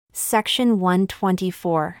Section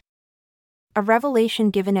 124. A revelation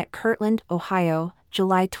given at Kirtland, Ohio,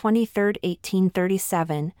 July 23,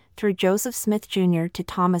 1837, through Joseph Smith, Jr. to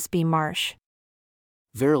Thomas B. Marsh.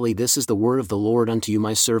 Verily this is the word of the Lord unto you,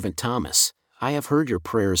 my servant Thomas. I have heard your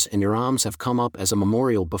prayers, and your alms have come up as a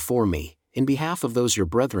memorial before me, in behalf of those your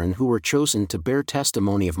brethren who were chosen to bear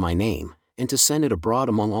testimony of my name, and to send it abroad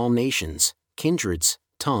among all nations, kindreds,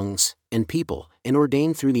 tongues, and people, and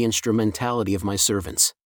ordained through the instrumentality of my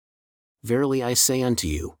servants. Verily I say unto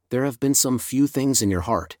you, there have been some few things in your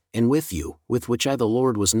heart, and with you, with which I the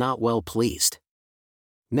Lord was not well pleased.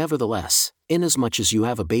 Nevertheless, inasmuch as you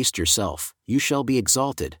have abased yourself, you shall be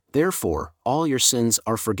exalted, therefore, all your sins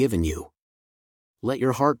are forgiven you. Let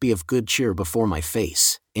your heart be of good cheer before my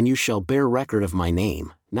face, and you shall bear record of my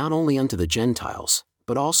name, not only unto the Gentiles,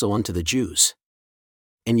 but also unto the Jews.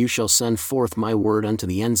 And you shall send forth my word unto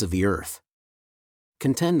the ends of the earth.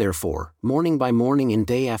 Contend therefore, morning by morning and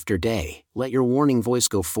day after day, let your warning voice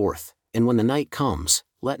go forth, and when the night comes,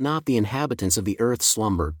 let not the inhabitants of the earth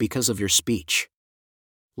slumber because of your speech.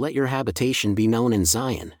 Let your habitation be known in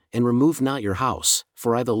Zion, and remove not your house,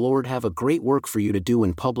 for I the Lord have a great work for you to do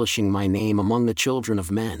in publishing my name among the children of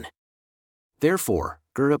men. Therefore,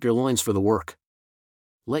 gird up your loins for the work.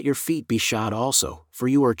 Let your feet be shod also, for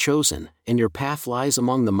you are chosen, and your path lies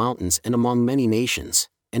among the mountains and among many nations.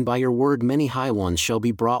 And by your word many high ones shall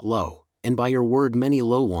be brought low, and by your word many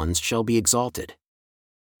low ones shall be exalted.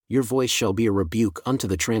 Your voice shall be a rebuke unto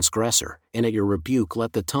the transgressor, and at your rebuke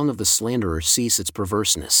let the tongue of the slanderer cease its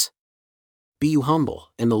perverseness. Be you humble,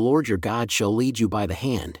 and the Lord your God shall lead you by the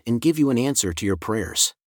hand and give you an answer to your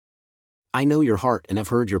prayers. I know your heart and have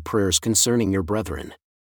heard your prayers concerning your brethren.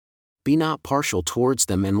 Be not partial towards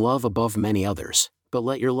them, and love above many others, but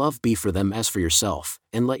let your love be for them as for yourself,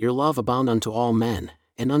 and let your love abound unto all men,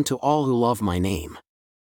 and unto all who love my name.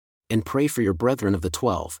 And pray for your brethren of the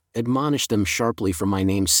 12, admonish them sharply for my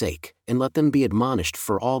name's sake, and let them be admonished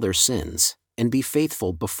for all their sins, and be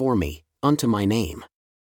faithful before me, unto my name.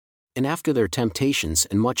 And after their temptations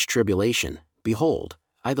and much tribulation, behold,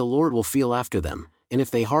 I the Lord will feel after them, and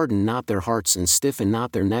if they harden not their hearts and stiffen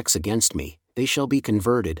not their necks against me, they shall be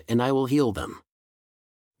converted, and I will heal them.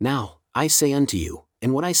 Now, I say unto you,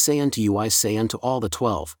 and what I say unto you I say unto all the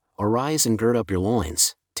 12, arise and gird up your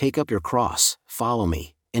loins, take up your cross, follow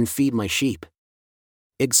me, and feed my sheep.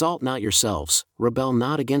 Exalt not yourselves, rebel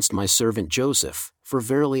not against my servant Joseph, for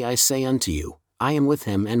verily I say unto you, I am with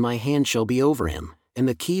him, and my hand shall be over him, and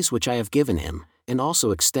the keys which I have given him, and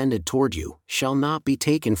also extended toward you, shall not be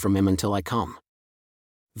taken from him until I come.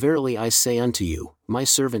 Verily I say unto you, my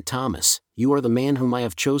servant Thomas, you are the man whom I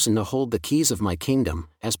have chosen to hold the keys of my kingdom,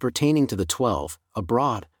 as pertaining to the 12,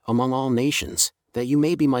 abroad, among all nations, that you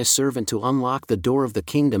may be my servant to unlock the door of the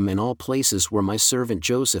kingdom in all places where my servant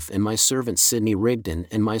Joseph and my servant Sidney Rigdon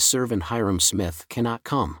and my servant Hiram Smith cannot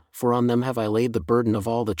come, for on them have I laid the burden of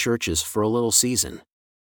all the churches for a little season.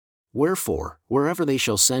 Wherefore, wherever they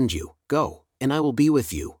shall send you, go, and I will be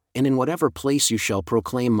with you, and in whatever place you shall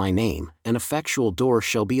proclaim my name, an effectual door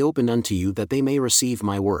shall be opened unto you that they may receive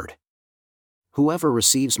my word. Whoever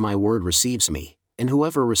receives my word receives me, and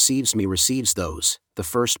whoever receives me receives those, the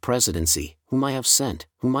first presidency, whom I have sent,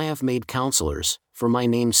 whom I have made counselors, for my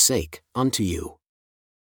name's sake, unto you.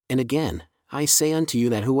 And again, I say unto you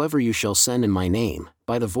that whoever you shall send in my name,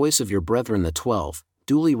 by the voice of your brethren the 12,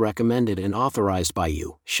 duly recommended and authorized by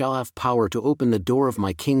you, shall have power to open the door of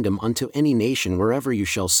my kingdom unto any nation wherever you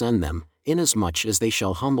shall send them, inasmuch as they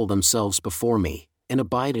shall humble themselves before me, and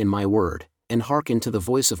abide in my word, and hearken to the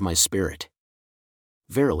voice of my Spirit.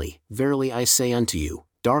 Verily, verily I say unto you,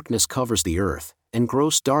 darkness covers the earth, and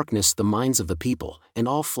gross darkness the minds of the people, and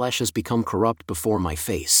all flesh has become corrupt before my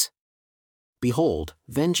face. Behold,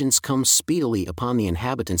 vengeance comes speedily upon the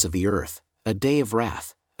inhabitants of the earth, a day of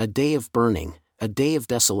wrath, a day of burning, a day of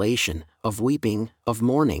desolation, of weeping, of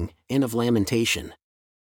mourning, and of lamentation.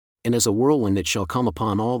 And as a whirlwind it shall come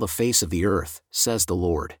upon all the face of the earth, says the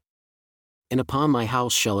Lord. And upon my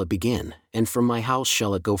house shall it begin, and from my house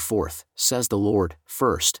shall it go forth, says the Lord,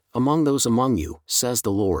 first, among those among you, says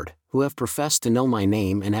the Lord, who have professed to know my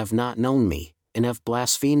name and have not known me, and have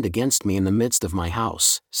blasphemed against me in the midst of my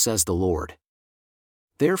house, says the Lord.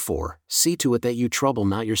 Therefore, see to it that you trouble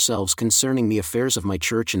not yourselves concerning the affairs of my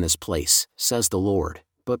church in this place, says the Lord,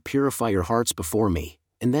 but purify your hearts before me,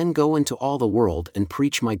 and then go into all the world and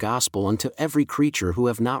preach my gospel unto every creature who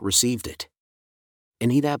have not received it.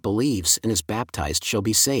 And he that believes and is baptized shall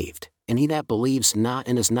be saved, and he that believes not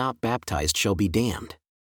and is not baptized shall be damned.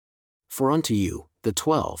 For unto you, the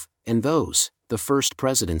 12, and those, the first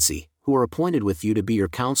presidency, who are appointed with you to be your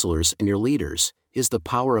counselors and your leaders, is the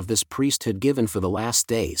power of this priesthood given for the last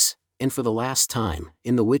days, and for the last time,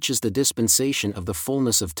 in the which is the dispensation of the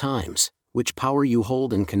fullness of times, which power you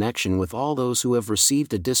hold in connection with all those who have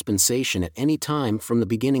received a dispensation at any time from the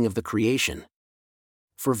beginning of the creation.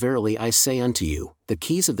 For verily I say unto you, the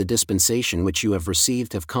keys of the dispensation which you have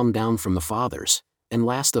received have come down from the fathers, and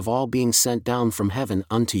last of all being sent down from heaven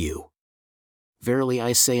unto you. Verily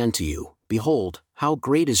I say unto you, behold, how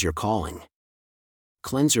great is your calling.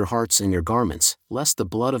 Cleanse your hearts and your garments, lest the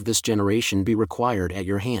blood of this generation be required at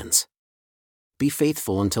your hands. Be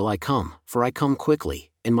faithful until I come, for I come quickly,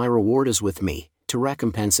 and my reward is with me, to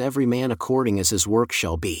recompense every man according as his work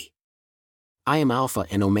shall be. I am Alpha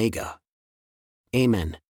and Omega.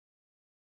 Amen.